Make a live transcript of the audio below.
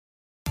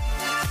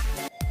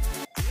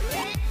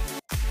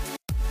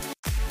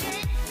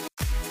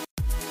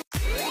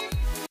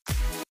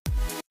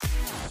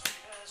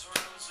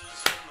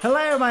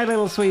Hello, my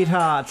little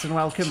sweethearts, and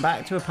welcome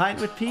back to A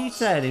Pint with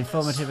Peter, an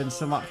informative and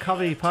somewhat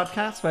comedy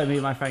podcast where me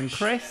and my friend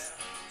Chris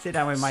sit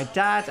down with my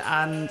dad,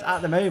 and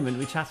at the moment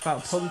we chat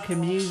about punk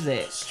and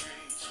music.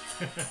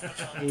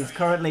 He's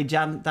currently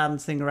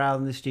dancing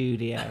around the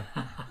studio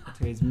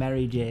to his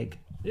merry jig.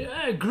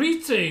 Yeah,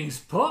 greetings,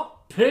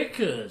 pop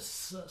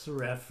pickers. That's a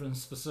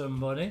reference for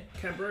somebody.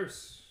 Ken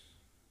Bruce.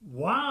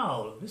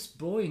 Wow, this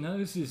boy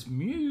knows his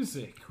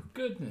music.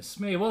 Goodness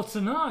me. Well,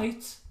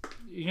 tonight,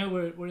 you know,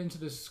 we're into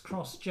this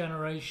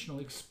cross-generational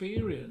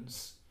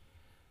experience.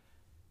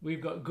 We've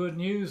got good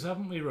news,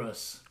 haven't we,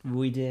 Russ?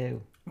 We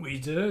do. We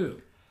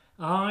do.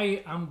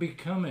 I am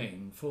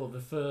becoming, for the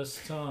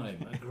first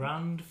time, a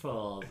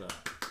grandfather.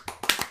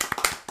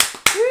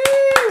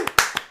 Woo!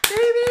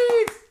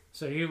 Babies!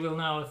 So you will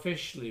now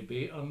officially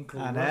be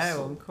Uncle I know,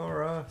 Russell. Uncle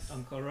Russ.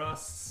 Uncle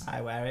Russ. I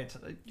wear it.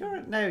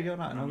 You're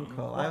not an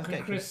uncle. I Well, was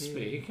getting crispy,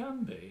 confused. it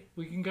can be.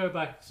 We can go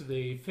back to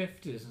the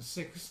 50s and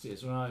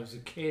 60s when I was a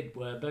kid,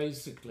 where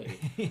basically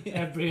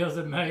every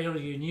other male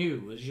you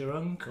knew was your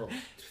uncle. To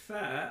be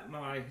fair,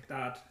 my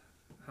dad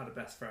had a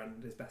best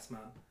friend, his best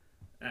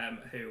man,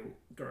 who,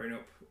 growing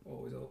up,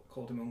 always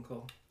called him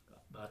Uncle.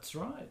 That's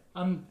right.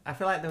 I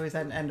feel like they always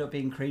end up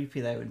being creepy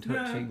though and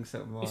touching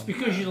someone. It's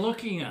because you're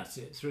looking at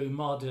it through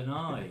modern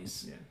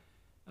eyes. Yeah.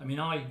 I mean,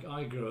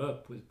 I grew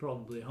up with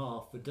probably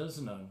half a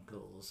dozen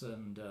uncles,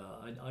 and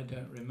I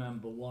don't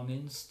remember one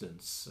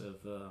instance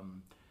of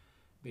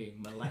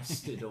being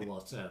molested or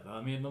whatever.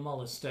 I mean, the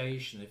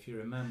molestation, if you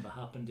remember,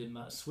 happened in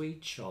that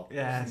sweet shop.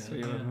 Yes, wasn't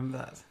it? we remember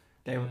that.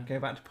 Go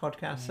back to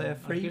podcast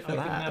free for I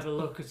that. could never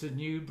look at a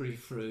Newbery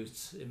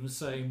fruit in the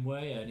same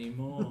way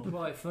anymore.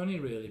 Quite funny,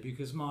 really,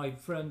 because my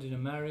friend in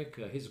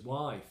America, his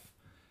wife,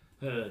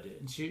 heard it,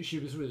 and she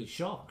was really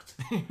shocked.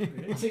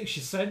 I think she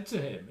said to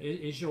him,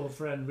 "Is your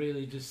friend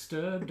really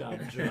disturbed,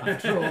 Andrew,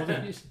 after all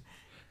this?"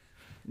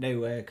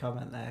 No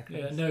comment there,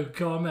 Chris. Yeah, no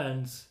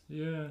comment.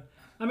 Yeah,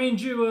 I mean,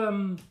 do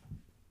you,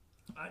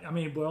 I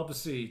mean, we're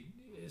obviously.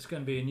 It's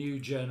going to be a new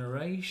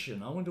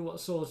generation. I wonder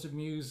what sort of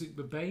music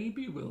the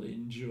baby will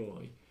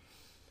enjoy.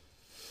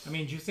 I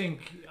mean, do you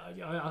think...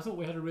 I thought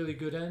we had a really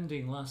good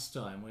ending last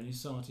time when you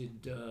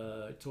started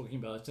talking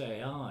about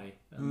AI.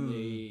 And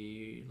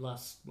the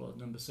last,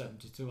 number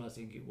 72, I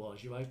think it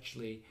was, you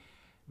actually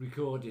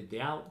recorded the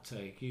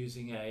outtake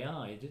using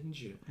AI,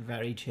 didn't you?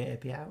 Very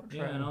chirpy outro.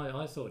 Yeah, and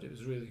I thought it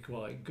was really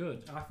quite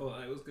good. I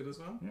thought it was good as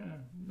well. Yeah,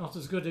 not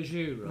as good as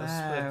you,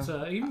 Russ, No.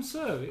 but even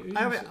so...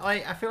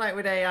 I feel like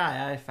with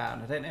AI,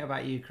 I don't know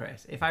about you,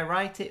 Chris, if I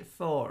write it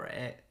for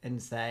it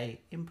and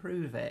say,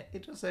 improve it,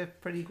 it does a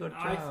pretty good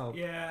job.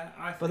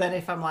 But then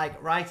if I'm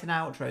like, write an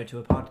outro to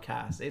a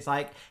podcast, it's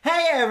like,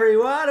 hey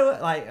everyone!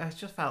 Like, it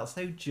just felt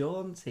so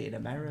jaunty and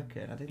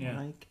American. I didn't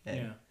like it.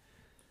 Yeah.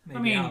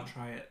 Maybe I'll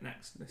try it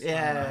next.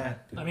 Yeah.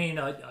 I mean,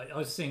 I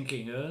was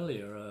thinking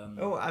earlier...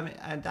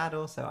 and Dad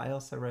also, I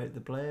also wrote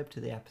the blurb to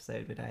the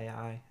episode with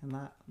AI, and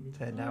that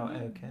turned out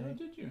okay. Oh,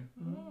 did you?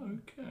 Oh,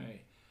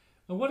 okay.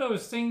 And what I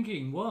was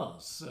thinking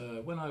was,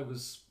 when I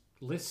was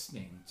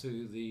listening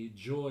to the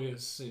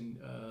joyous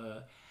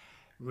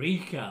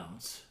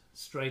recount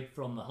straight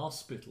from the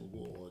hospital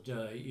ward,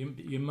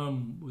 your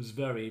mum was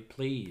very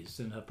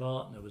pleased, and her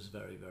partner was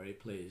very, very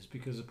pleased,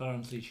 because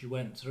apparently she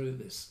went through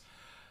this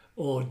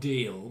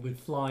ordeal with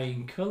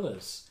flying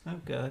colours. Oh,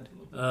 good.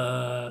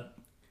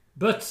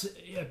 But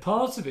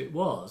part of it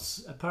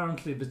was,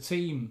 apparently the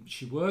team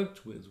she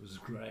worked with was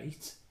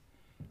great,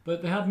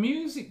 but they had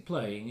music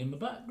playing in the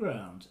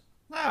background.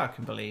 Oh, I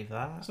can believe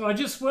that. So I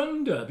just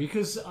wonder,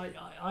 because I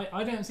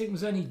don't think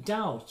there's any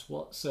doubt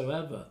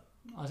whatsoever.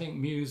 I think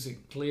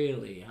music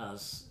clearly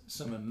has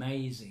some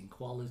amazing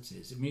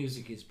qualities.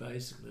 Music is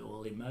basically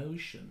all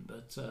emotion,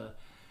 but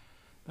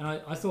and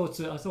I thought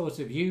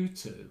of you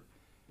two.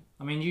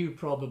 I mean, you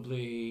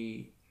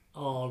probably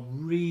are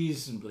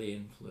reasonably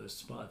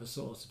influenced by the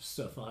sort of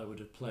stuff I would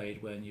have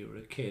played when you were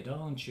a kid,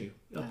 aren't you?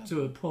 Up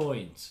to a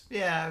point.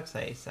 Yeah, I would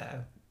say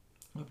so.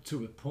 Up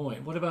to a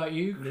point. What about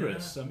you,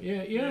 Chris?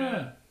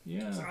 Yeah.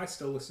 So I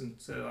still listen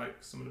to like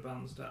some of the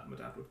bands that my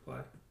dad would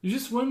play. You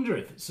just wonder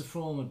if it's a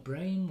form of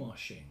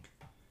brainwashing.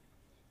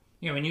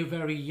 You know, when you're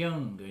very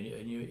young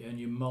and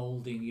you're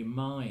moulding your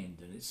mind,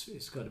 and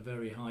it's got a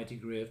very high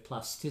degree of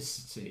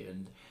plasticity,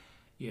 and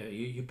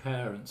your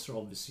parents are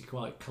obviously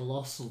quite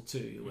colossal to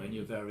you when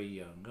you're very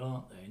young,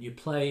 aren't they? And you're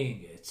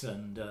playing it,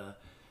 and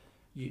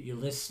you're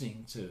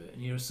listening to it,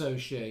 and you're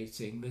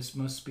associating, this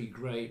must be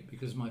great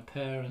because my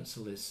parents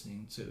are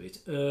listening to it,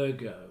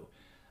 ergo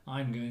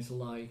I'm going to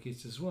like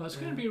it as well. It's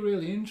going to be a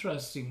really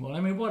interesting one. I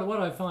mean, what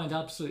I find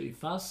absolutely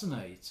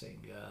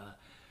fascinating,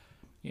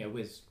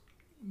 with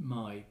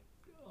my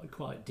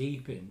quite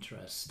deep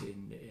interest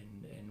in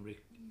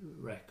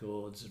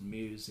records and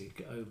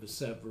music over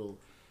several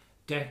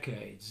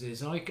decades,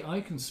 is I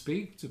can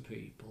speak to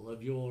people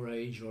of your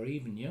age or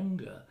even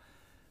younger,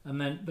 and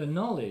then the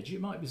knowledge, it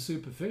might be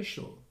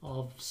superficial,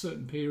 of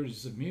certain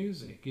periods of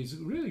music is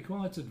really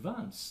quite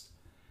advanced.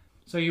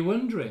 So you're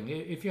wondering,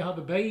 if you have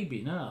a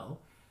baby now,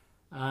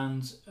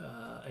 and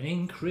an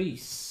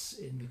increase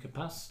in the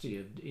capacity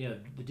of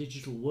the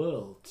digital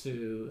world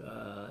to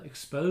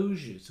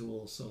expose you to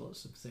all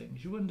sorts of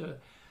things. You wonder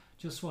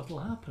just what'll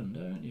happen,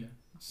 don't you?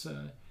 It's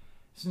an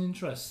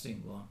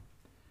interesting one.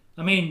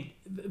 I mean,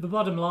 the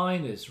bottom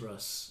line is,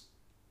 Russ,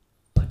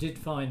 I did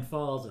find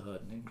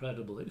fatherhood an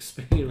incredible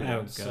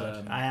experience. Oh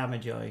God, I am a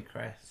joy,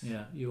 Chris.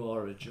 Yeah, you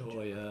are a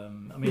joy.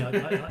 I mean,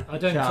 I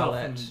don't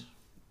Charlotte,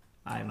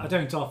 I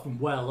don't often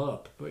well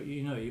up, but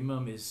your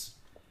mum is,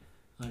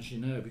 as you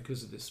know,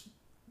 because of this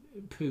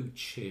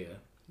pooch here.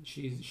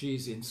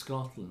 She's in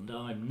Scotland.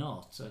 I'm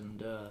not,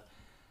 and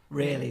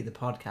really, the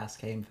podcast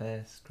came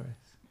first, Chris.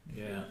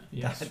 Yeah,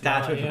 yes,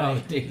 Dad would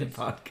probably do the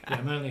podcast. Yeah,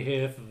 I'm only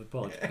here for the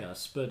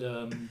podcast, but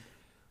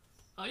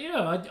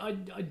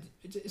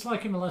it's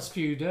like in the last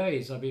few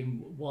days I've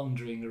been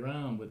wandering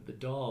around with the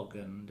dog,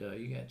 and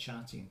you get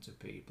chatting to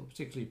people,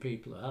 particularly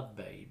people who have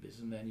babies,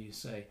 and then you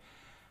say,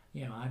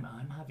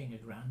 I'm having a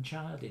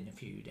grandchild in a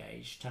few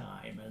days'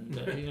 time, and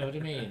you know what I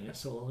mean.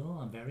 It's all,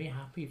 I'm very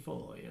happy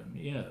for you, and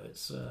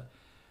it's.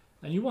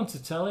 And you want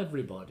to tell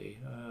everybody,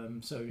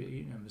 so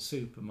in the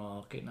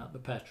supermarket and at the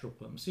petrol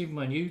pumps, even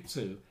when you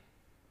two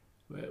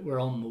were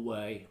on the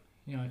way,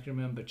 I can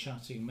remember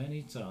chatting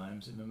many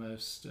times in the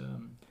most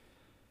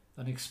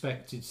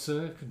unexpected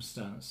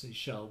circumstances,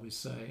 shall we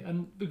say.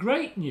 And the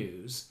great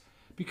news,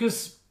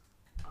 because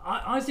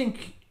I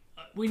think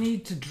we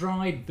need to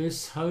drive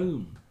this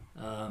home.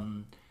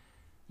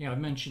 I've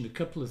mentioned a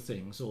couple of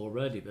things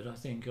already, but I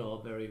think are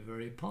very,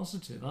 very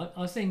positive.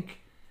 I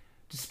think,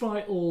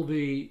 despite all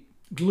the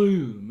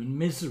gloom and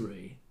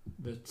misery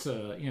that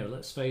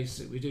let's face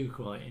it, we do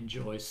quite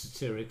enjoy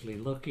satirically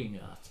looking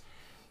at,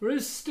 there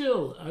is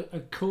still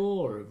a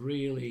core of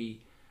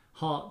really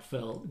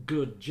heartfelt,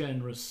 good,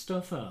 generous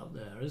stuff out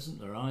there, isn't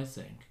there? I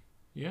think.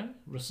 Yeah,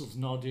 Russell's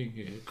nodding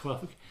here,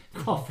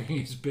 quaffing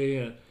his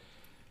beer,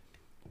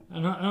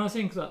 and I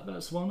think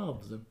that's one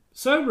of them.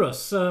 So,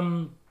 Russ,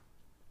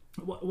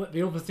 what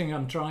the other thing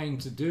I'm trying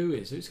to do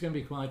is, it's going to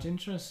be quite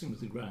interesting with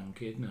the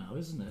grandkid now,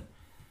 isn't it?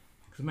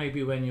 Because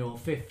maybe when you're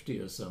 50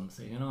 or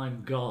something and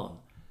I'm gone,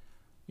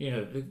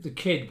 the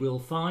kid will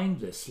find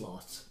this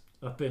lot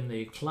up in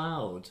the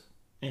cloud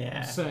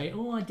and say,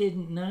 "Oh, I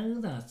didn't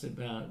know that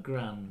about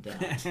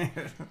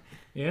Grandad."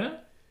 Yeah.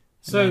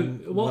 So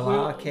what will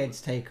our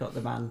kids take up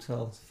the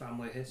mantle? It's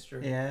family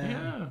history.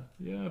 Yeah.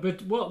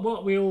 But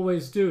what we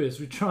always do is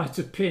we try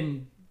to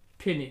pin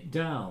it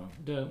down,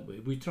 don't we?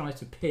 We try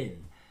to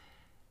pin.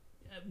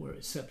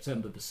 It's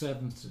September the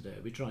 7th today.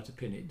 We try to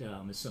pin it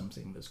down with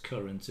something that's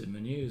current in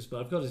the news. But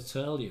I've got to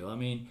tell you, I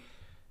mean,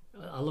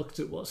 I looked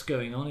at what's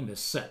going on in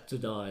this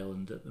sceptred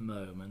island at the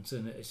moment,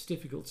 and it's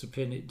difficult to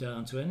pin it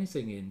down to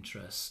anything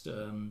interest.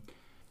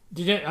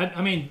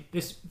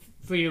 This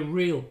for your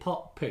real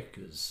pot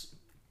pickers,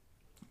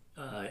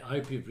 I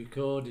hope you've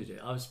recorded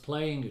it. I was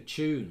playing a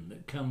tune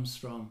that comes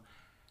from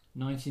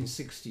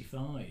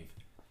 1965.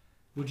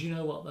 Would you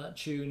know what that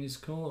tune is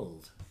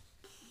called?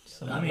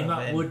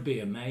 That would be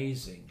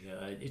amazing.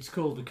 It's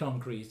called The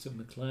Concrete and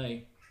the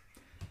Clay.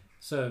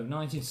 So,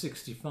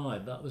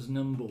 1965, that was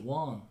number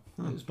one.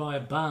 It was by a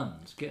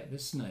band, get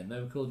this name, they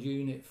were called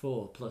Unit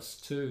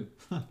 4+2.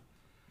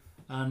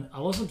 And I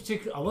wasn't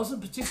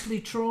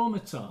particularly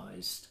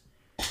traumatised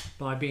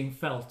by being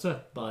felt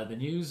up by the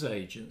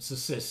newsagent's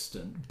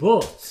assistant,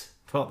 but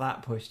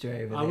that pushed you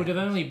over. I would have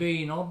only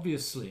been,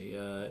 obviously,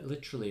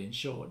 literally in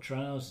short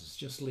trousers,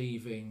 just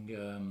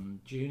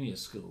leaving junior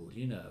school,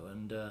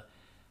 and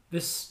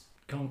this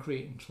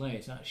Concrete and Clay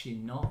is actually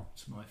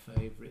not my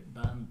favourite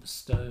band, the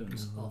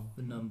Stones, off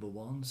the number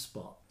one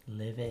spot.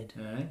 Livid.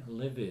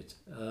 Livid.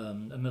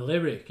 And the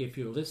lyric, if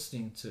you're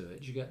listening to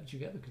it, do you get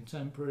the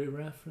contemporary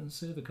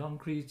reference here? The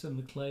concrete and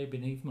the clay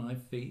beneath my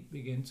feet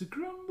begin to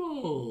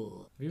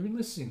crumble. Have you been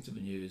listening to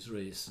the news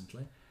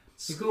recently?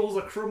 Schools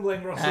are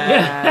crumbling,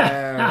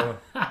 Russell.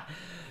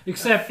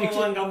 Except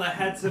falling on the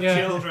heads of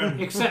children.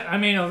 Except,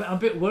 I'm a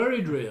bit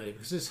worried really,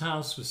 because this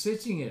house we're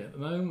sitting in at the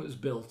moment was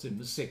built in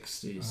the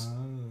 60s.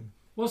 Oh.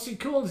 What's it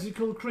called? Is it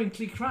called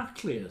Crinkly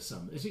Crackly or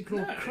something? Is it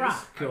called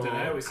Crack or I don't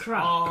know. It's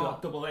Crack?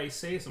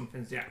 RAAC,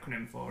 something's the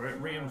acronym for it.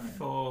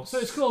 Reinforce. So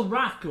it's called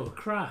Rack or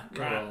Crack?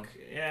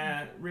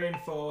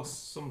 Reinforce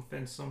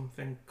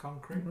something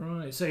concrete.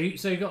 Right. So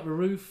you got the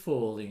roof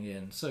falling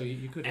in. So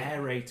you could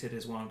aerated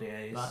is one of the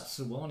A's. That's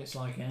the one. It's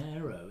like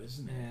aero,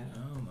 isn't it? Yeah.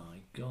 Oh my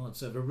God.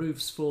 So the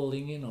roof's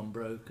falling in on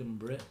broken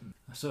Britain.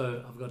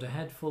 So I've got a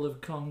head full of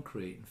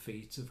concrete and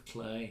feet of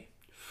clay.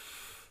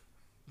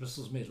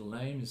 Russell's middle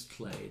name is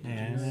Clay. Did you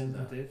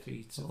know that?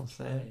 Feet of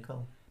Clay. Do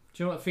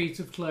you know what feet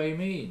of clay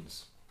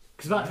means?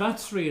 Because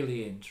that's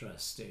really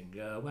interesting.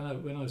 When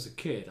I was a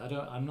kid,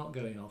 I'm not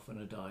going off on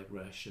a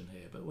digression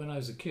here, but when I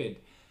was a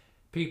kid,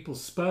 people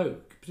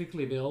spoke,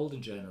 particularly the older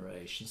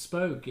generation,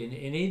 spoke in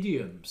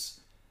idioms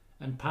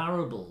and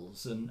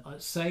parables and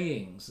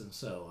sayings and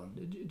so on.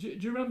 Do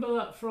you remember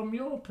that from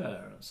your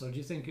parents, or do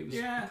you think it was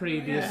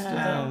previous to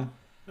them?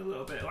 A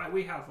little bit. Like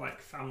we have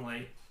like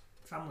family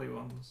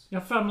ones. Yeah,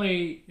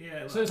 family.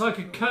 Yeah. So it's like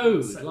a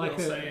code, like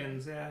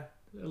sayings, a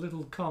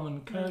little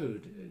common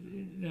code.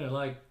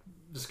 Like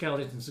the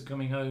skeletons are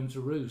coming home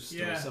to roost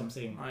or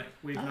something. Like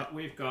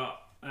we've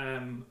got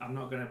I'm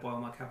not going to boil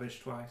my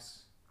cabbage twice.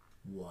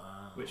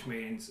 Wow. Which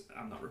means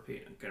I'm not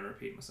going to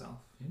repeat myself.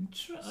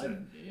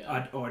 Interesting.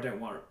 Or I don't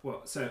want.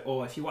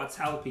 Or if you want to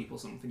tell people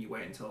something, you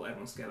wait until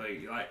everyone's together.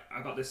 You're like,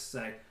 I got this to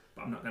say,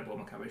 but I'm not going to boil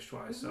my cabbage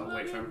twice, so I'll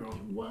wait for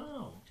everyone.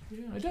 Wow.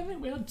 Yeah, I don't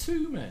think we had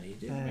too many,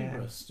 did we,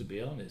 Russ? To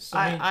be honest,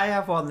 I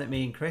have one that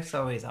me and Chris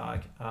always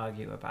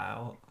argue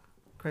about.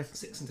 Chris,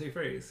 6 and 2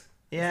 threes.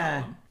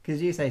 Yeah,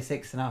 because you say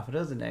 6.5 a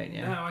dozen, don't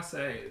you? No, I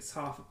say it's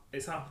half.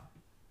 It's half.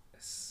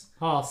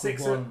 Half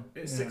six of one.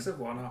 It's 6 of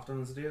one, half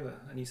done as the other,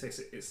 and you say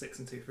it's 6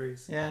 and 2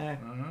 threes. Yeah.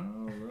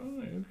 Oh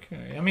right,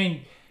 okay. I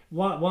mean,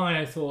 why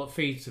I thought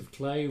Feet of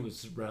Clay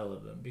was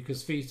relevant,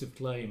 because Feet of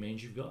Clay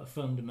means you've got a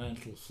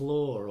fundamental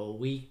flaw or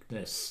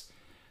weakness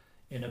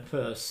in a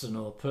person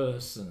or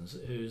persons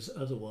who's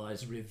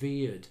otherwise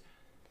revered,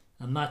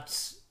 and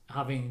that's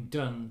having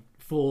done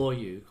for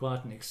you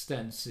quite an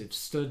extensive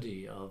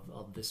study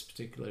of this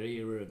particular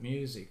era of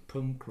music,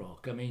 punk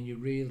rock. I mean, you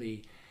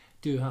really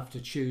do have to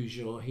choose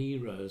your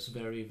heroes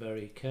very,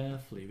 very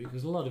carefully,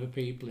 because a lot of the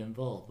people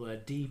involved were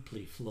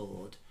deeply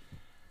flawed.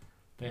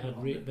 They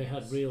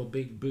had real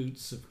big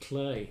boots of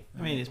clay.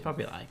 I mean, it's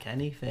probably like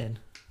anything.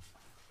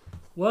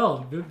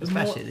 Well,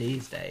 especially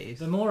these days.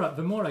 The more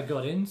I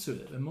got into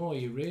it, the more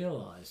you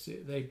realise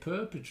they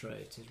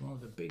perpetrated one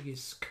of the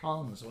biggest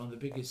cons, one of the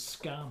biggest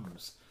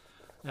scams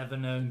ever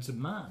known to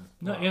man.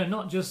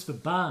 Not just the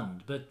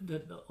band, but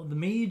the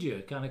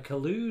media kind of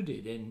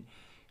colluded in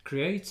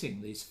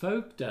creating these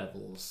folk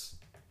devils.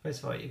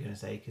 That's what you're going to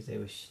say, because they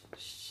were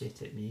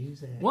shit at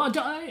music. Well,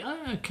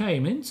 I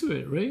came into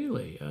it,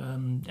 really.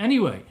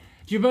 Anyway,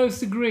 do you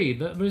both agree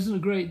that there isn't a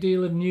great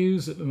deal of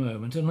news at the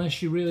moment,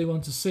 unless you really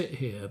want to sit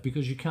here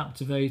because you're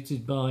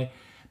captivated by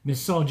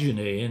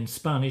misogyny in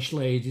Spanish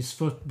ladies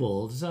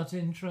football? Does that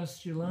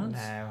interest you, lads?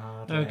 No,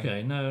 hardly.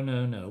 Okay,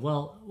 no.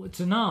 Well,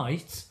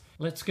 tonight,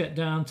 let's get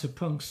down to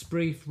punk's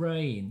brief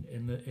reign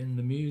in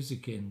the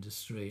music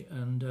industry.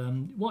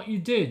 And what you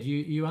did,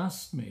 you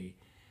asked me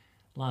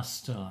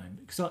last time,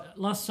 because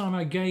last time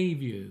I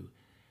gave you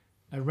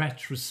a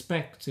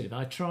retrospective.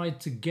 I tried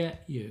to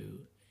get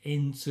you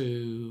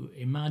into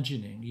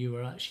imagining you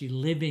were actually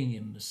living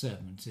in the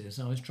 70s.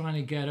 I was trying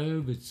to get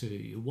over to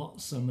you what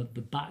some of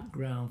the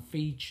background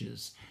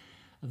features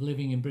of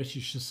living in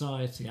British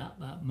society at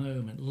that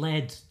moment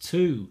led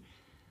to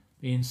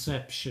the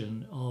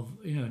inception of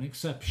an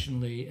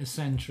exceptionally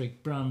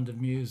eccentric brand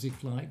of music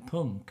like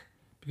punk.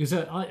 Because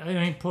I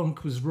mean,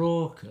 punk was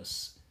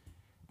raucous,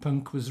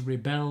 punk was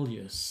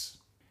rebellious,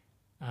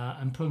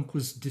 and punk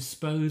was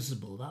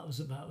disposable. That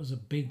was a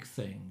big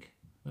thing.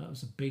 That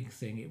was a big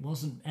thing. It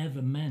wasn't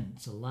ever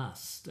meant to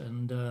last.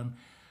 And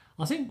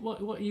I think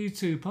what you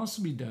two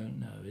possibly don't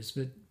know is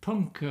that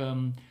punk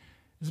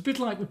is a bit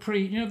like the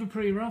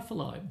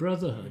pre-Raphaelite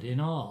Brotherhood in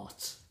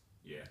art.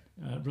 Yeah.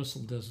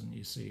 Russell doesn't,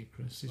 you see,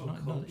 Chris. He's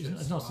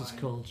not as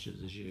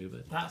cultured as you,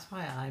 but that's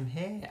why I'm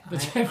here.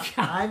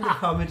 I'm the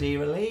comedy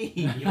relief.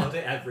 You're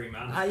the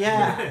everyman.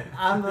 Yeah,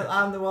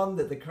 I'm the one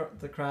that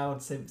the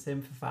crowd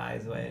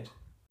sympathise with.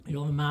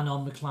 You're the man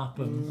on the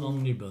Clapham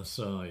omnibus,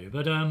 are you?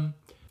 But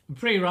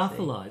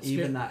pre-Raphaelites,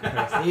 even that,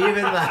 Chris,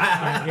 even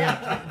that.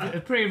 Yeah,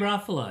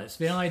 pre-Raphaelites,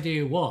 the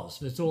idea was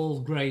that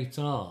all great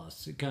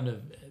art kind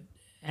of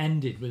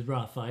ended with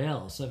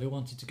Raphael, so they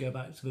wanted to go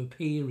back to a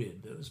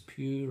period that was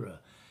purer.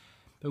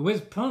 But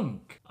with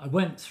punk, I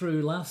went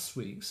through last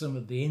week some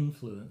of the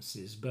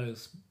influences,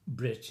 both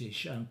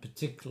British and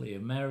particularly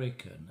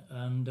American,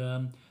 and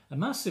a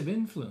massive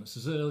influence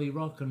was early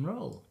rock and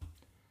roll.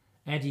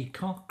 Eddie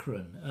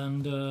Cochran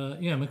and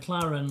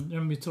McLaren.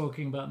 Remember me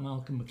talking about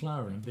Malcolm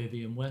McLaren and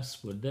Vivienne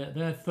Westwood.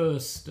 Their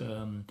first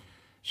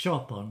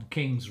shop on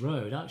King's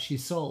Road actually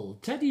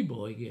sold Teddy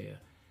Boy gear.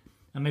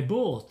 And they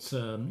bought,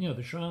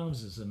 the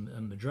trousers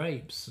and the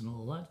drapes and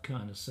all that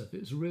kind of stuff. It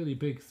was a really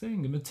big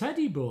thing. And the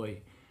Teddy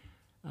Boy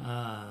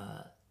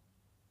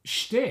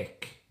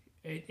shtick,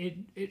 I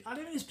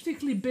don't know, it's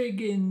particularly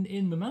big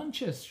in the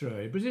Manchester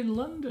area, but in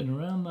London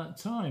around that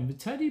time, the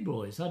Teddy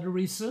Boys had a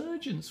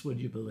resurgence, would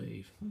you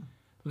believe?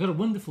 I've got a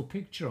wonderful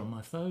picture on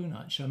my phone,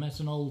 actually. I met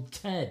an old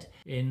Ted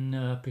in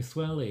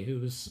Pithwelly who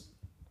was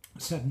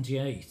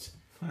 78.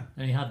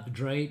 And he had the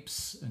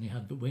drapes, and he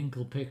had the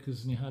winkle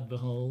pickers, and he had the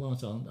whole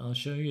lot. I'll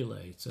show you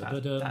later.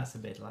 That's a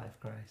midlife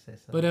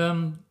crisis. But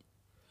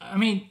I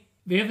mean,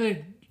 the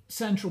other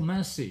central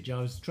message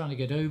I was trying to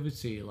get over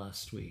to you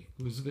last week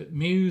was that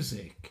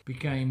music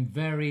became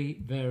very,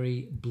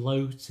 very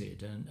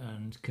bloated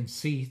and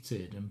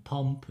conceited and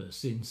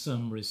pompous in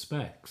some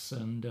respects,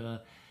 and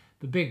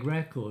the big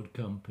record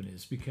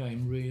companies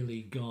became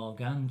really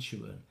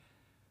gargantuan.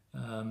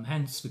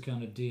 Hence the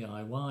kind of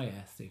DIY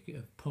ethic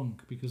of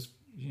punk, because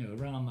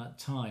around that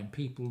time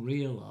people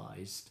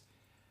realised,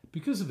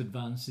 because of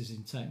advances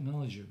in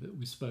technology that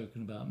we've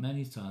spoken about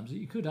many times, that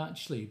you could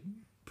actually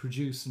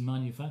produce and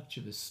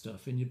manufacture this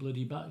stuff in your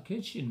bloody back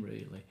kitchen,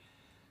 really.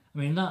 I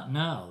mean, that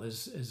now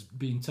has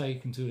been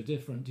taken to a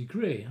different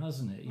degree,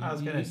 hasn't it? I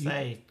was going to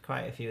say,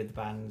 quite a few of the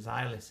bands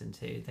I listen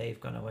to, they've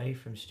gone away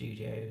from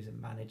studios and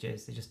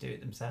managers. They just do it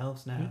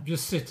themselves now.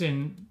 Just sit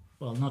in,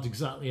 well, not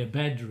exactly a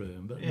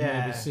bedroom, but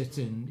maybe sit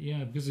in,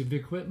 because the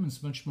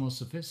equipment's much more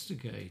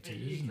sophisticated,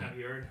 You isn't can it? have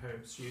your own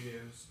home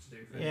studios to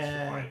do things.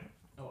 Yeah. For quite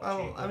a lot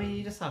Well, cheaper I mean, than-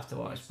 you just have to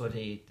watch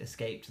Buddy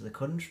Escape to the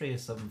Country or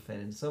something,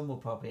 and some will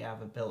probably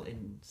have a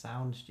built-in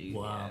sound studio.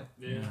 Wow.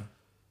 Yeah.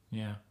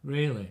 Yeah,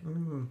 really?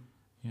 Mm.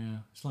 Yeah.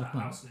 It's like That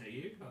house near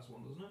you has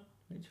one, doesn't it?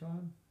 Which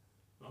one?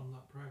 On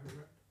that private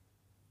road.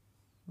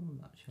 I'm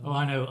not sure. Oh,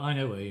 I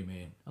know what you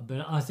mean.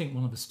 But I think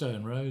one of the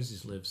Stone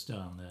Roses lives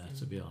down there.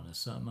 To be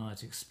honest, that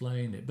might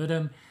explain it. But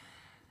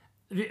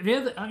the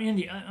other,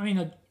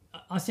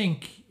 I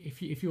think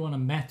if you want a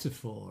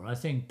metaphor, I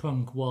think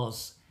punk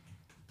was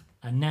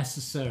a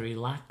necessary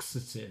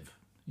laxative.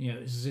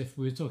 It's as if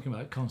we were talking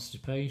about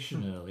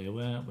constipation earlier,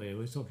 weren't we? We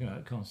were talking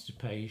about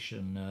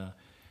constipation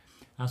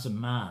as a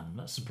man.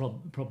 That's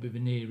probably the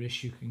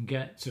nearest you can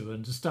get to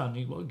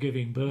understanding what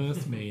giving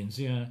birth means.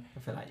 Yeah. I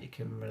feel like you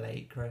can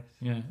relate, Chris.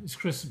 Yeah, is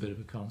Chris a bit of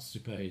a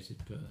constipated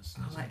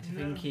person? I like to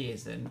think he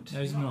isn't. No,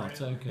 he's Not not.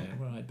 really. Okay,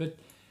 right. But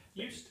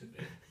Used to be.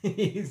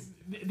 He's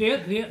the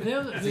other,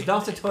 It's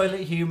not a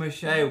toilet humour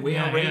show. We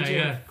are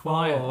Region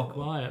 4.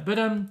 quiet. But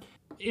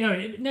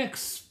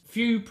next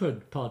few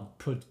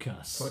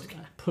podcasts.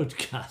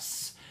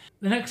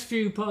 The next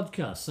few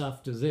podcasts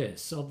after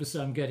this, obviously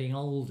I'm getting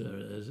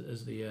older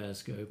as the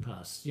years go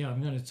past.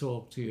 I'm going to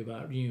talk to you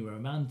about new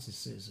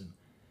romanticism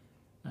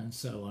and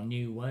so on,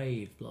 new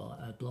wave, blah,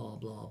 blah,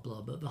 blah,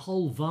 blah. But the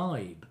whole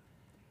vibe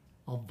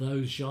of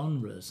those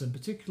genres, and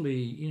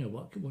particularly,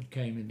 what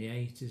came in the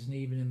 80s and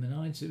even in the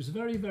 90s, it was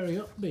very, very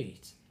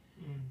upbeat.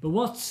 But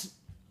what's,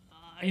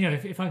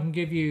 if I can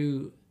give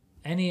you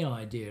any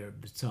idea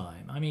of the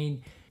time, I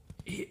mean,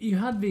 you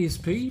had these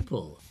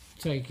people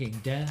taking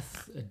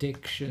death,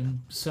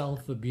 addiction,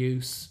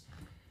 self-abuse,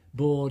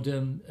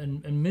 boredom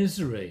and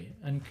misery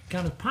and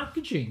kind of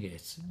packaging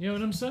it. You know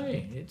what I'm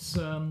saying?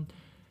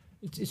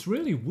 It's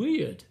really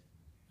weird.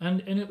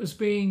 And it was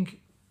being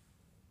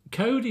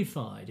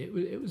codified.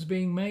 It was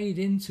being made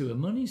into a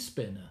money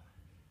spinner.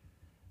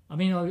 I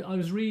mean, I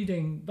was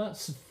reading,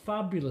 that's a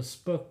fabulous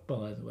book,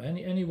 by the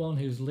way. Anyone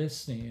who's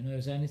listening who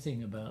knows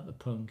anything about the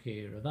punk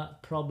era,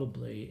 that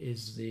probably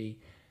is the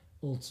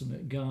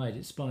ultimate guide.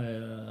 It's by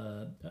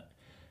a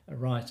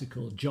writer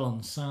called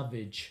John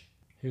Savage,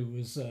 who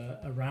was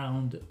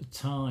around at the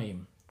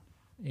time.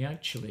 I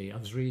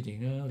was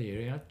reading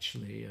earlier, he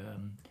actually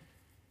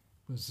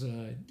was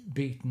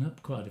beaten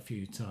up quite a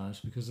few times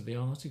because of the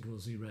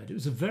articles he read. It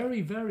was a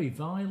very, very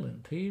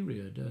violent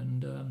period,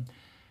 and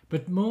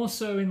but more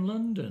so in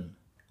London,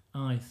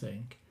 I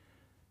think.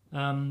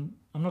 I'm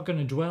not going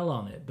to dwell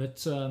on it, but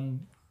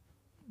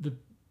the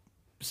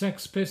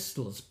Sex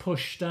Pistols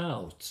pushed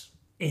out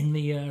in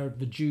the year of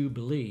the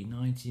Jubilee,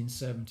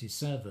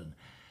 1977.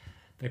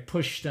 They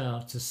pushed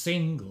out a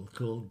single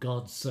called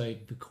God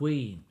Save the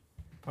Queen.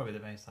 Probably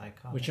the most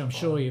iconic. Which I'm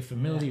sure you're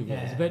familiar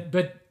with. Yeah.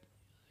 But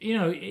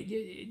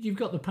you've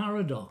got the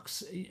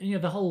paradox.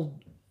 The whole,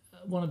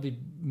 one of the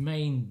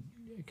main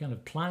kind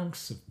of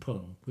planks of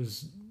punk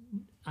was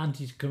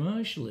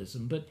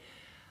anti-commercialism. But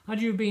had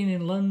you been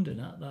in London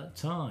at that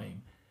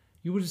time,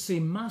 you would have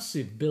seen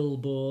massive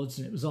billboards,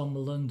 and it was on the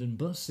London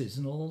buses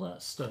and all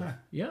that stuff.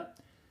 Yeah.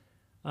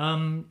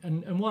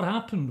 And what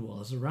happened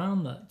was,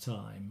 around that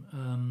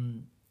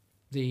time,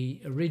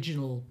 the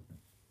original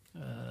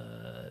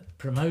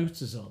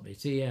promoters of it,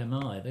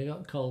 EMI, they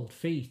got cold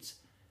feet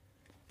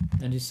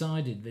and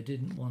decided they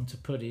didn't want to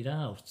put it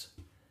out,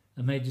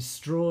 and they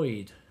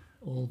destroyed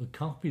all the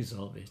copies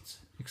of it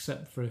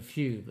except for a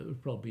few that were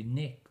probably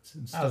nicked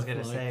and stuff I was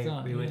going to like say,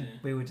 that.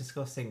 we were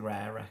discussing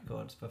rare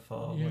records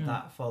before. Yeah. Would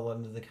that fall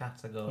under the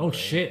category? Oh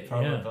shit!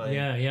 Probably.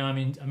 Yeah. I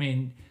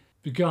mean,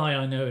 the guy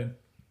I know in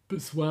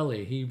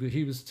Buswelly,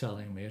 he was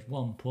telling me at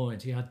one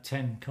point he had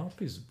 10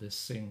 copies of this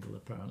single.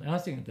 Apparently, I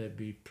think they'd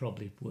be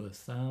probably worth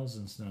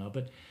thousands now.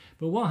 But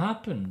what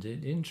happened,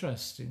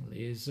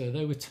 interestingly, is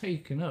they were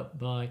taken up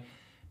by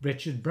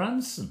Richard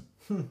Branson,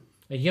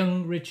 a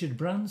young Richard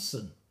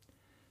Branson.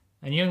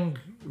 And young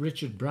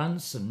Richard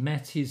Branson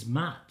met his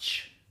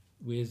match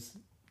with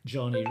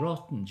Johnny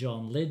Rotten,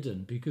 John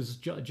Lydon, because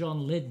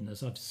John Lydon,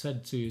 as I've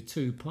said to you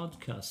 2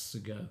 podcasts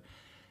ago,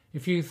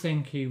 if you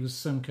think he was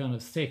some kind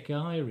of thick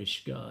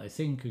Irish guy,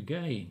 think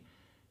again.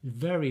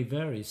 Very,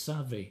 very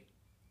savvy,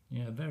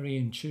 very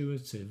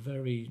intuitive,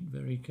 very,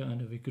 very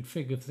kind of, he could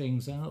figure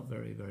things out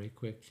very, very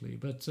quickly.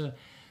 But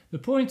the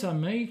point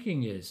I'm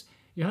making is,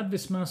 you had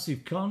this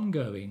massive con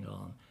going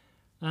on,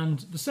 and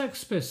the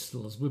Sex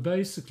Pistols were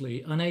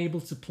basically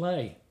unable to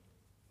play.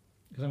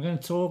 Because I'm going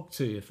to talk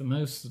to you for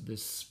most of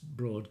this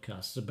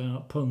broadcast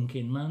about punk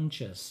in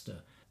Manchester.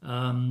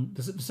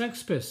 The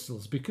Sex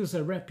Pistols, because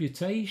their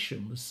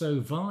reputation was so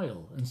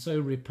vile and so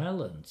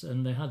repellent,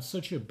 and they had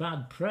such a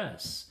bad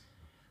press,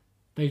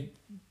 they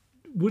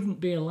wouldn't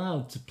be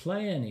allowed to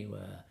play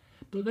anywhere.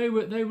 But they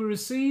were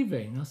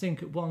receiving, I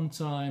think at one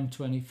time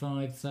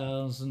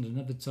 25,000,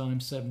 another time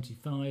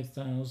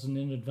 75,000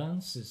 in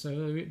advances.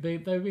 So they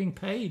were being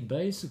paid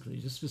basically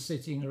just for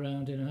sitting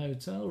around in a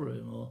hotel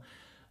room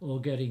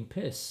or getting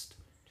pissed.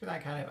 So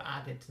that kind of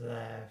added to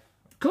their...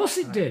 Of course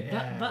it did.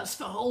 Yeah. That's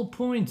the whole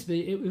point.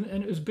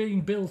 And it was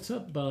being built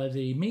up by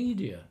the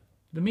media.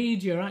 The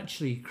media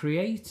actually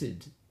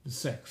created the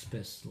Sex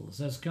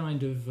Pistols as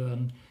kind of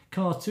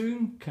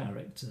cartoon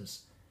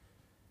characters.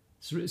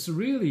 So it's a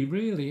really,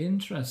 really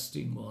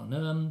interesting one.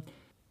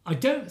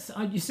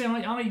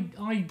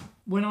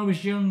 When I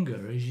was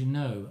younger, as you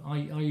know,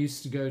 I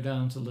used to go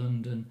down to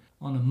London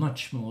on a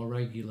much more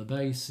regular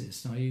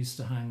basis. I used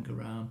to hang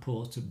around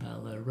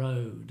Portobello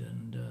Road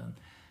and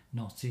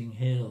Notting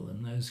Hill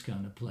and those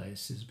kind of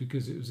places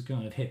because it was a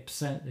kind of a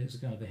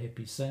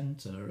hippie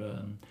centre.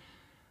 And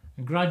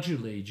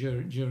gradually,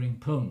 during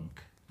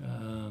punk,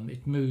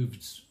 it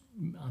moved,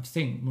 I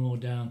think, more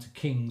down to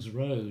King's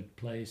Road,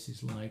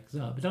 places like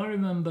that. But I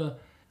remember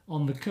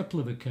on the couple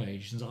of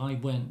occasions I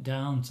went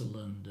down to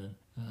London,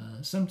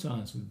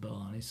 sometimes with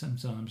Barney,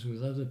 sometimes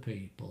with other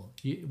people.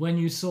 When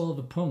you saw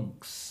the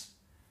punks,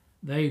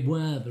 they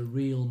were the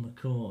real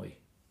McCoy.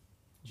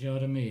 Do you know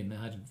what I mean? They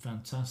had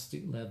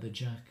fantastic leather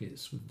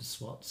jackets with the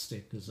SWAT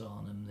stickers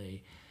on and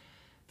the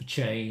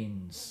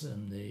chains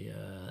and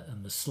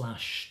the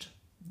slashed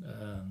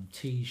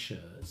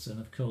T-shirts and,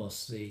 of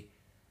course, the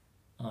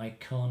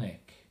iconic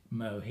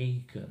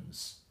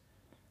Mohicans.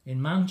 In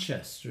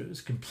Manchester, it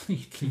was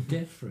completely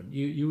different.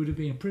 You would have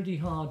been pretty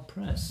hard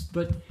pressed.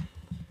 But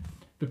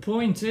the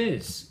point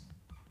is,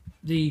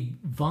 the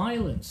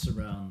violence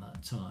around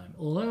that time,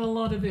 although a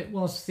lot of it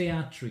was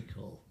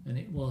theatrical and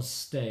it was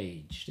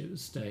staged, it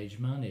was stage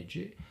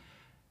managed.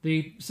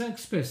 The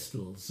Sex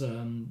Pistols,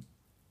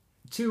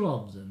 two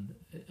of them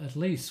at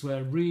least,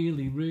 were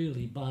really,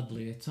 really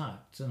badly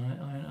attacked, and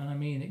I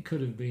mean it could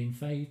have been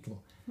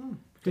fatal.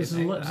 Because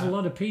there's a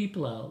lot of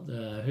people out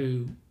there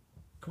who,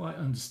 quite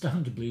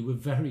understandably, were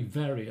very,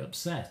 very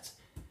upset.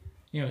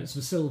 You know, it's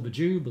the Silver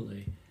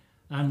Jubilee.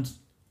 And,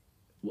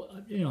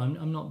 you know,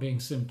 I'm not being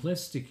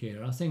simplistic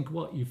here. I think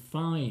what you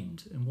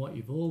find, and what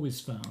you've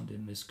always found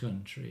in this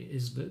country,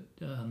 is that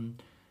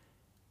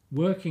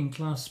working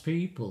class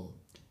people,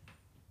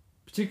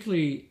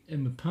 particularly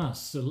in the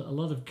past, a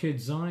lot of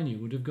kids I knew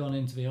would have gone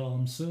into the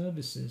armed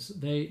services.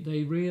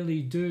 They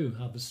really do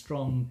have a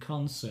strong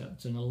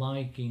concept and a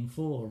liking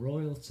for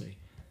royalty.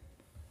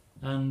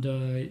 And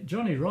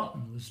Johnny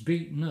Rotten was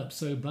beaten up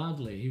so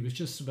badly he was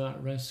just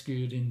about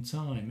rescued in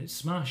time. It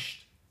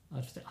smashed. I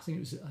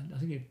think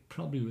it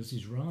probably was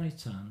his right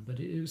hand, but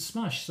it was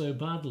smashed so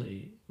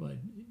badly.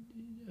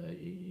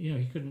 You know,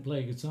 he couldn't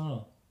play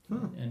guitar,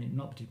 and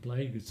not that he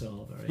played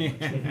guitar very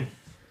much.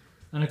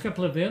 And a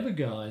couple of the other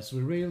guys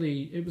were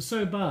really... It was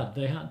so bad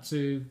they had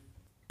to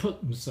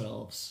put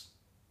themselves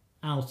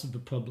out of the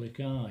public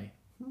eye.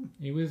 Are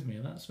you with me?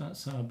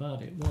 That's how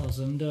bad it was.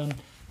 And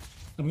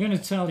I'm going to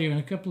tell you in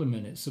a couple of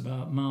minutes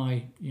about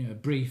my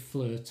brief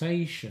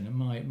flirtation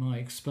and my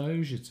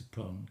exposure to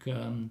punk.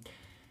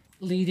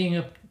 Leading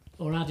up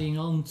or adding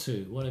on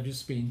to what I've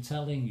just been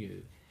telling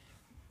you,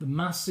 the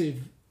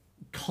massive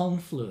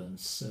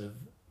confluence of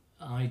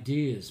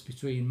ideas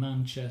between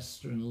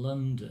Manchester and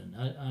London,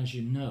 as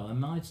you know, I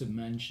might have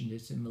mentioned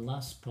it in the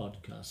last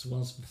podcast,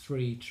 was the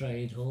Free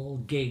Trade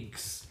Hall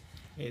gigs.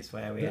 It's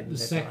where we the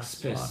Sex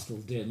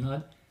Pistols did.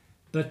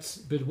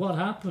 But what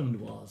happened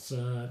was,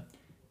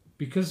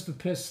 because the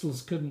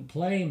Pistols couldn't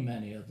play in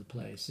many other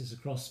places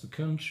across the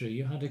country,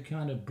 you had a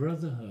kind of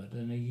brotherhood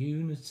and a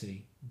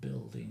unity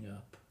building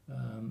up.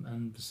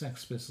 And the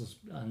Sex Pistols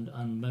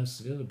and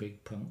most of the other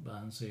big punk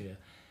bands here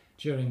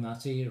during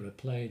that era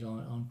played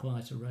on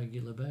quite a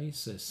regular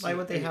basis. Like,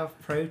 would they have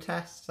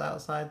protests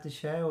outside the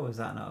show, or was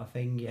that not a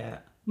thing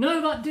yet?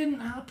 No, that didn't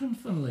happen,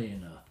 funnily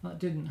enough. That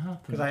didn't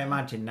happen. Because I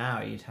imagine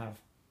now you'd have...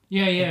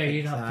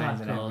 you'd have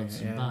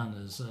placards and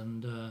banners.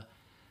 And,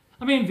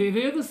 I mean,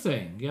 the other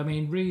thing, I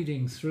mean,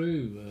 reading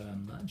through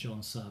that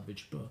John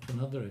Savage book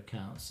and other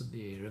accounts of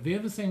the era, the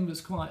other thing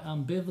that's quite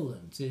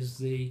ambivalent is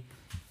the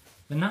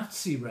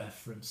Nazi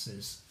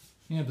references,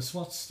 the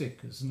SWAT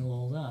stickers and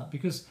all that.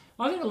 Because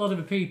I think a lot of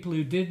the people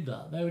who did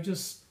that, they were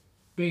just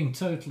being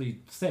totally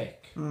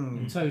thick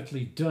and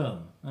totally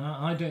dumb. And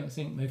I don't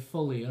think they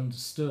fully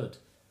understood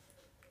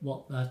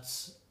what that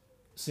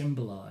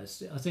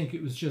symbolised. I think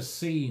it was just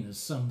seen as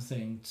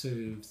something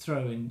to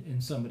throw in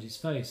somebody's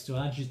face, to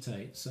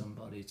agitate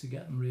somebody, to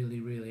get them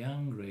really, really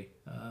angry.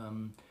 I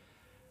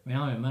mean,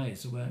 I'm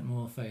amazed there weren't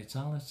more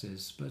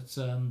fatalities. But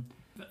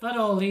that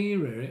whole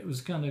era, it was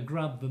kind of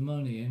grab the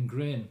money and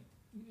grin.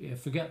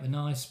 Forget the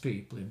nice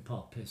people in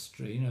pop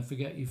history.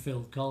 Forget your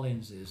Phil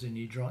Collinses and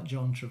your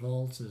John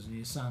Travoltas and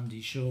your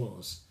Sandy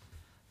Shaws.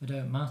 They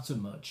don't matter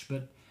much.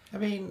 But I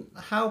mean,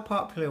 how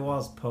popular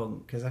was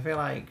punk? Because I feel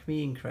like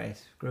me and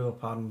Chris grew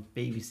up on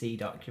BBC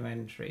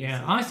documentaries.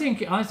 Yeah, I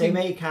think they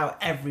make out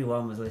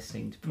everyone was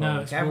listening to punk. No,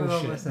 it's everyone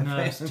bullshit.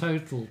 It's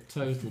total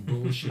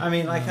bullshit. I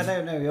mean, I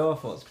don't know your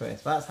thoughts, Chris.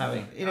 But that's how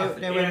it.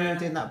 When we were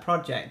doing that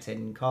project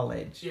in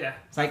college. Yeah,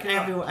 it's like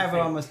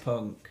everyone was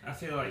punk. I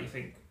feel like you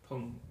think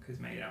punk is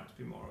made out to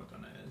be more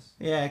than it is.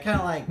 Yeah, kind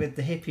of like with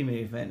the hippie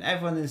movement.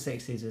 Everyone in the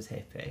 60s was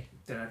hippie.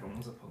 Then everyone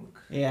was a punk.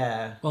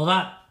 Yeah. Well,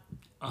 that,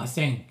 I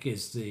think,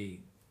 is the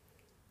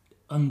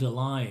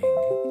underlying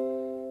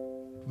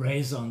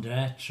raison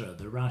d'etre,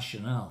 the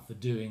rationale for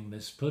doing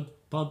this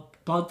podcast.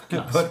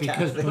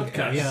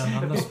 Podcast. Yeah,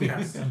 I must be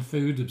I'm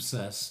food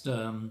obsessed.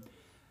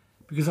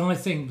 Because I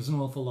think there's an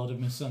awful lot of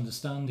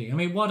misunderstanding. I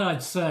mean, what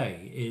I'd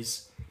say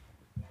is,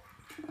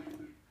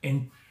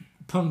 in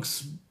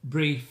punk's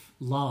brief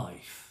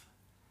life,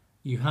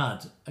 you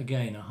had,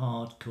 again, a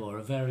hardcore,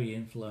 a very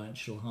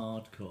influential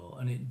hardcore,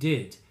 and it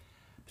did,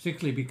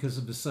 particularly because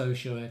of the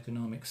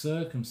socio-economic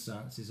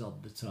circumstances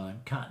of the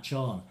time, catch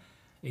on.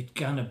 It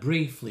kind of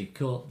briefly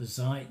caught the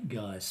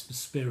zeitgeist, the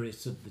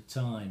spirit of the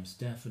times,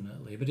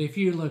 definitely. But if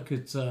you look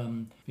at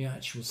the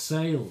actual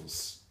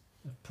sales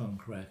of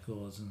punk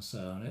records and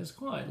so on, it's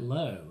quite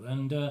low.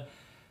 And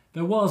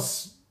there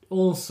was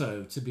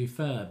also, to be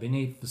fair,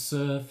 beneath the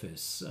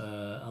surface,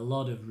 a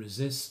lot of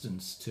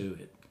resistance to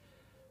it.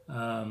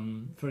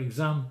 For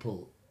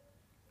example,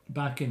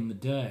 back in the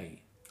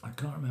day, I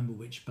can't remember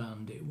which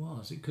band it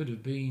was. It could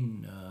have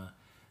been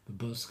the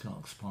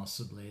Buzzcocks,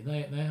 possibly.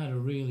 They had a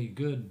really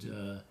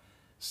good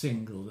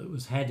single that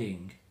was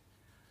heading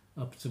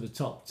up to the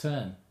top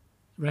 10.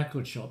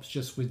 Record shops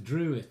just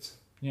withdrew it.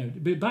 You know,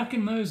 but back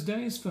in those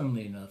days,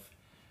 funnily enough,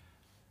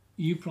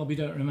 you probably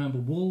don't remember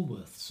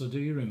Woolworths, or do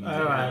you remember?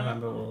 Oh, I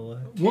remember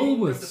Woolworths.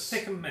 Woolworths. The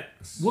pick and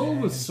mix.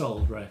 Woolworths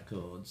sold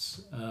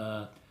records.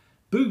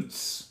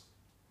 Boots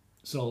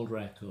sold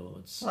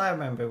records. Well, I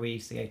remember we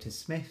used to go to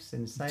Smith's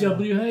in Salem.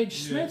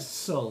 W.H. Smith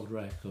sold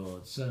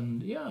records,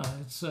 and yeah,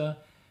 it's.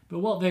 But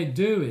what they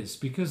do is,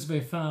 because they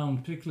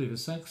found, particularly the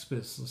Sex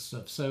Pistols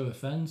stuff, so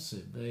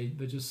offensive, they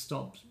just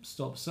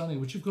stop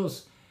selling, which of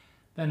course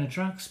then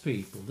attracts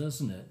people,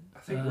 doesn't it? I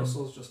think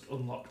Russell's just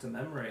unlocked a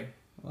memory.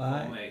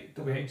 Right. For me.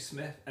 W.H.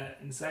 Smith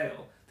in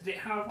Sale. Did it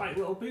have like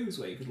little booths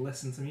where you could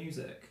listen to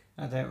music?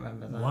 I don't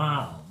remember that.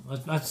 Wow,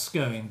 that's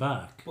going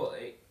back. But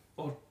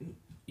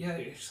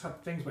it just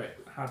had things where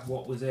it had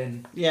what was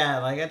in. Yeah,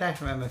 like I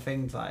definitely remember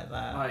things like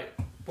that. Like,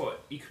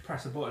 but you could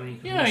press a button and you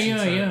could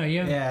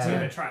Yeah.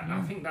 to a track. And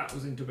I think that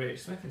was in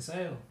W.H. Smith in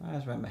Sale. I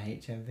just remember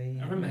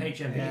HMV. I remember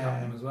HMV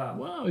had them as well.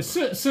 Wow, it's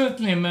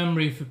certainly a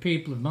memory for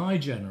people of my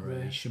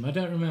generation. I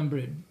don't remember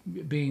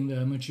it being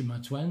there much in my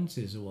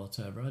 20s or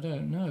whatever. I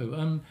don't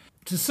know.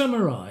 To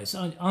summarise,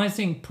 I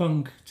think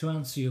punk, to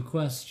answer your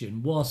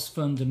question, was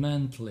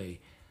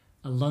fundamentally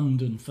a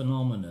London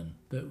phenomenon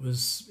that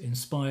was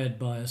inspired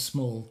by a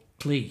small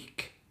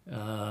clique.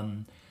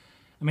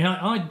 I mean,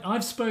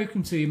 I've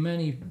spoken to you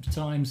many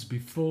times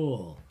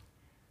before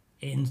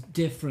in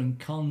different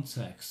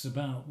contexts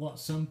about what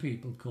some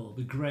people call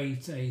the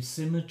great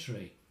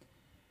asymmetry.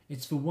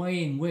 It's the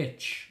way in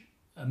which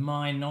a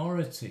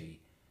minority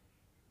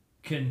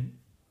can,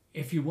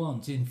 if you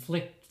want,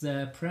 inflict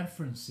their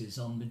preferences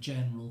on the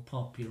general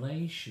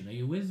population. Are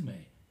you with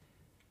me?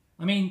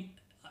 I mean,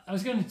 I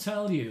was going to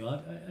tell you,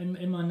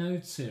 in my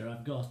notes here,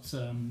 I've got,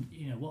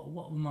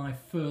 what were my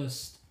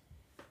first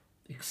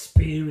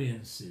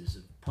experiences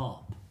of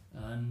pop.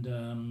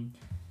 And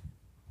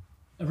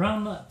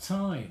around that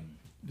time,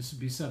 this would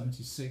be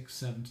 76,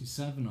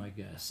 77, I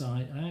guess,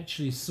 I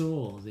actually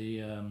saw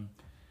the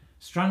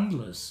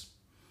Stranglers.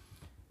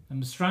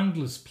 And the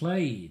Stranglers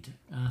played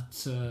at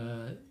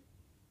the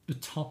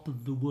Top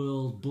of the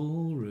World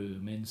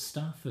Ballroom in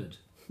Stafford.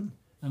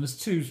 And there's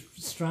two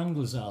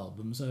Stranglers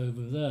albums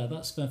over there.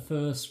 That's their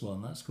first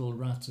one. That's called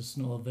Ratus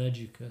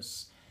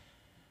Norvegicus.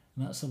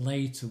 And that's a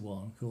later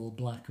one called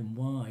Black and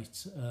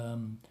White.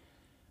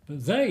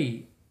 But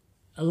a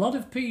lot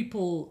of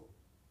people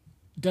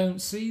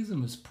don't see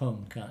them as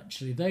punk,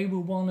 actually. They were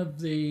one of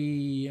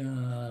the,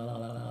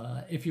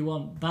 if you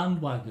want,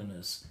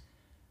 bandwagoners.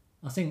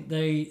 I think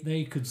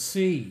they could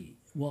see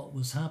what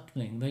was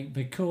happening.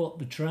 They caught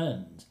the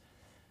trend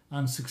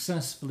and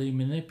successfully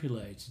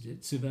manipulated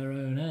it to their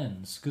own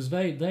ends. Because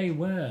they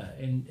were,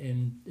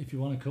 in if you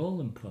want to call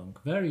them punk,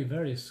 very,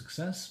 very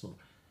successful.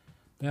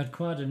 They had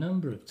quite a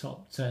number of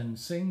top 10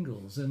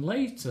 singles. And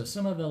later,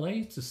 some of the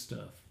later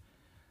stuff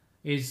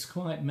is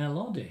quite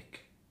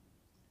melodic.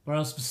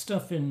 Whereas the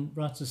stuff in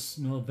Ratus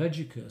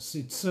Norvegicus,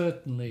 it's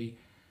certainly,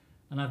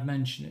 and I've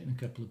mentioned it in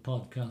a couple of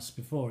podcasts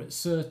before, it's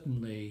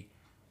certainly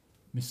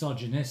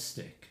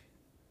misogynistic.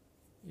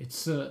 It's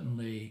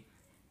certainly,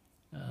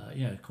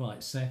 quite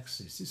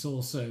sexist. It's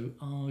also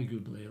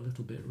arguably a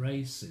little bit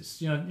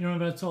racist. You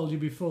remember I told you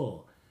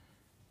before?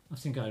 I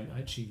think I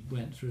actually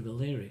went through the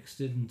lyrics,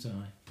 didn't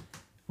I?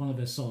 One of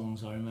their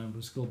songs I remember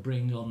was called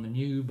Bring On the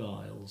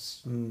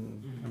Nubiles. I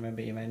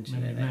remember you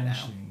mentioning it that.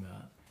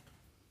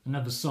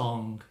 Another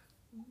song,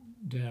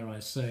 dare I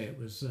say it,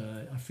 was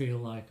I Feel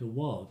Like a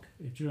Wog.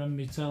 Do you remember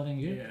me telling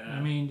you? Yeah. I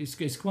mean,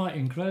 it's quite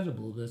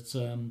incredible that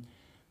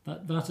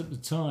that at the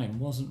time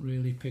wasn't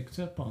really picked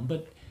up on.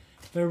 But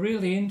they're a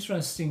really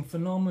interesting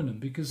phenomenon,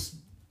 because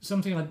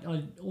something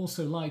I'd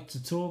also like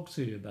to talk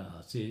to you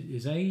about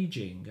is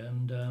aging.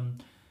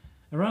 And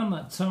around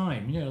that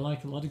time,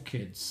 like a lot of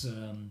kids,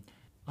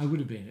 I would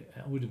have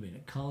been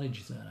at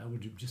college then. I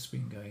would have just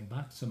been going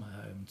back to my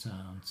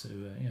hometown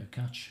to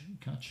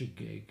catch a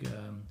gig.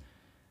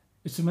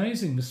 It's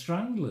amazing. The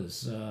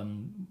Stranglers,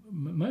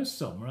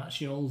 most of them are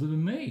actually older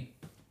than me,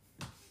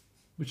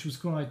 which was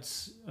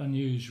quite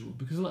unusual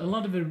because a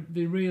lot of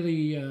the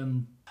really I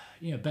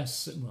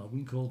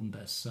wouldn't call them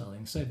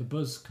best-selling. Say the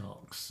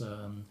Buzzcocks,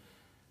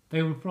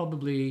 they were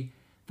probably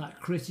that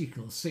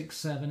critical 6,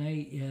 7,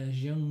 8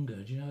 years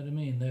younger. Do you know what I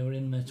mean? They were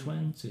in their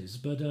 20s,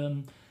 but.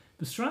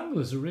 The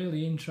Stranglers are a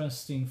really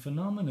interesting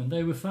phenomenon.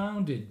 They were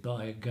founded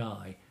by a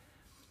guy.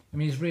 I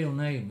mean, his real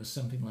name was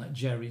something like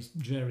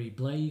Jerry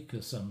Blake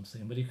or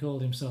something, but he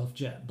called himself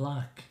Jet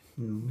Black,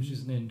 which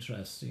is an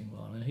interesting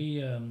one. And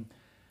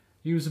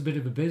he was a bit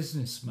of a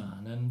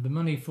businessman, and the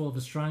money for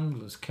the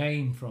Stranglers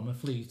came from a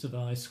fleet of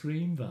ice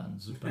cream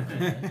vans,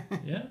 apparently.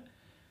 Yeah,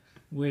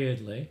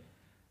 weirdly.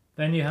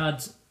 Then you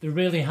had the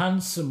really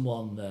handsome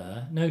one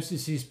there.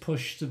 Notice he's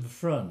pushed to the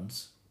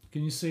front.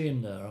 Can you see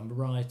him there on the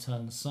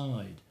right-hand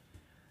side?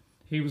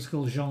 He was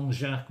called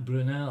Jean-Jacques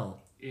Brunel.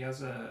 He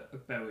has a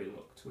Bowie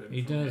look to him.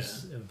 He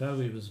does. Here.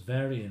 Bowie was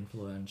very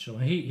influential.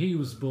 He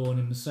was born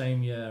in the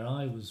same year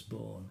I was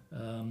born.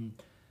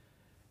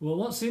 Well,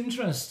 what's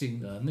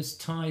interesting, though, and this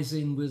ties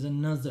in with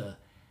another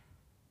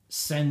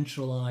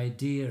central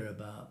idea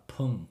about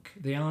punk.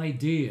 The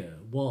idea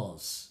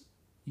was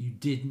you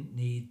didn't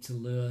need to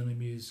learn a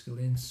musical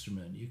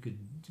instrument. You could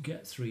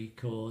get 3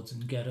 chords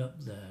and get up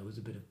there with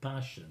a bit of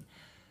passion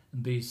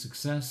and be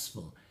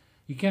successful.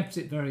 He kept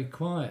it very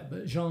quiet,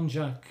 but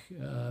Jean-Jacques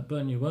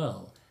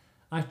Buñuel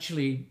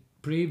actually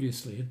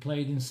previously had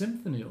played in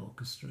symphony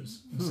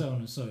orchestras and so on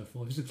and so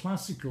forth. He was a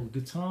classical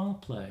guitar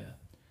player.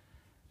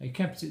 He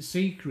kept it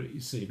secret, you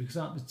see, because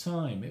at the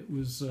time it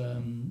was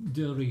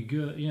de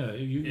rigueur.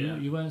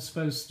 You weren't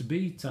supposed to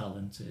be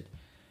talented.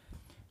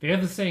 The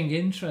other thing,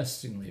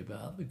 interestingly,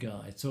 about the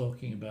guy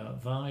talking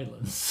about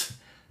violence,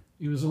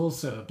 he was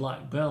also a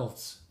black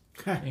belt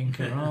in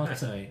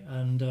karate,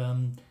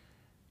 and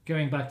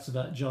going back to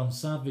that John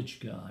Savage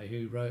guy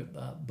who wrote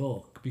that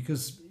book,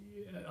 because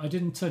I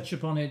didn't touch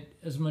upon it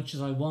as much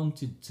as I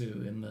wanted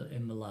to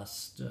in the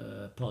last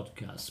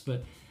podcast,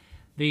 but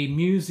the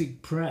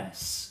music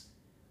press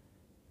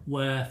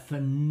were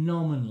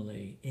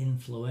phenomenally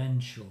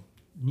influential.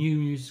 New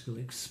Musical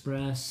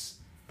Express,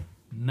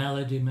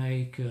 Melody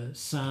Maker,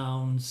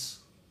 Sounds,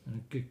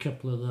 and a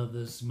couple of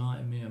others,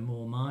 might be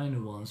more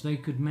minor ones. They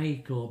could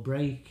make or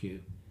break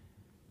you.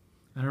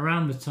 And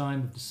around the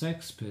time of the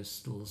Sex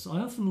Pistols, I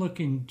often look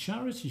in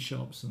charity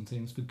shops and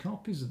things for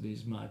copies of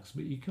these mags,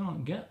 but you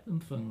can't get them,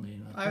 funnily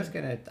enough. I was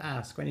going to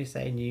ask, when you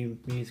say New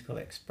Musical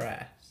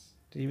Express,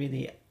 do you mean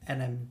the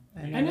NME?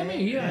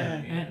 NME,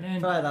 yeah. I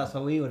feel like that's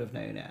what we would have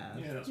known it as.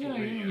 Yeah, that's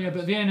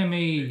but the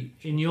NME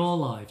in your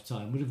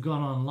lifetime would have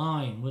gone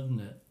online,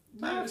 wouldn't it?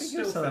 No, I think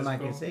it's still a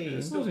magazine.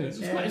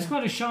 It's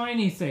quite a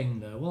shiny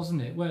thing, though,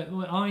 wasn't it? Where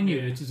I knew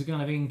it as a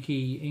kind of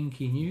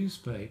inky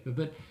newspaper,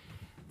 but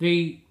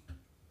the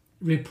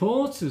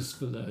reporters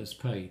for those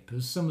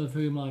papers, some of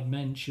whom I'd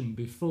mentioned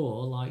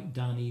before, like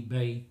Danny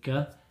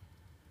Baker,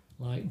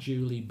 like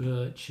Julie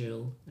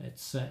Burchill,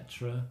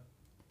 etc.,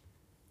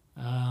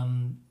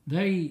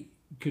 they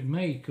could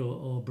make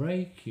or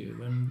break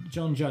you. And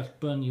Jean-Jacques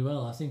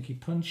Buñuel, I think he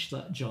punched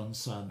that John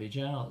Savage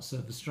out, so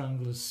the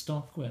Stranglers'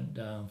 stock went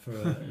down for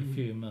a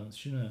few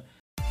months, you know.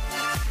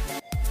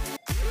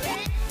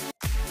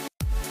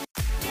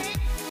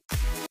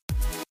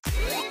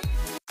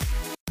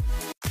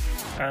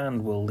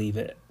 And we'll leave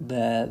it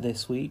there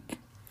this week.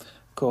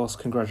 Of course,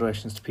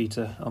 congratulations to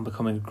Peter on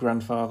becoming a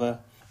grandfather.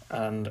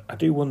 And I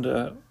do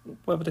wonder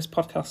whether this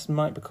podcast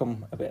might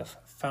become a bit of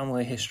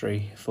family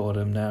history for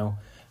them now.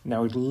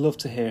 Now, we'd love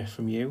to hear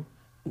from you.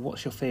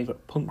 What's your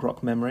favourite punk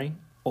rock memory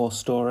or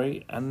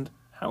story? And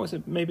how has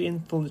it maybe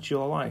influenced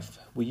your life?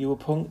 Were you a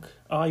punk?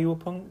 Are you a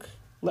punk?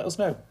 Let us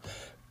know.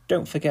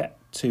 Don't forget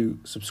to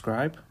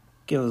subscribe,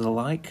 give us a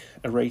like,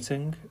 a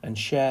rating, and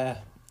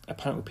share A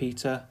Pint with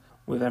Peter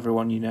with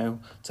everyone you know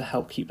to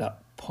help keep that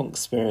punk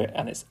spirit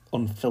and its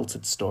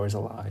unfiltered stories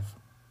alive.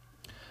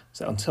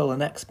 So until the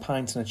next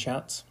pint and a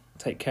chat,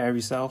 take care of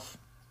yourself.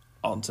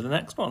 On to the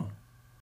next one.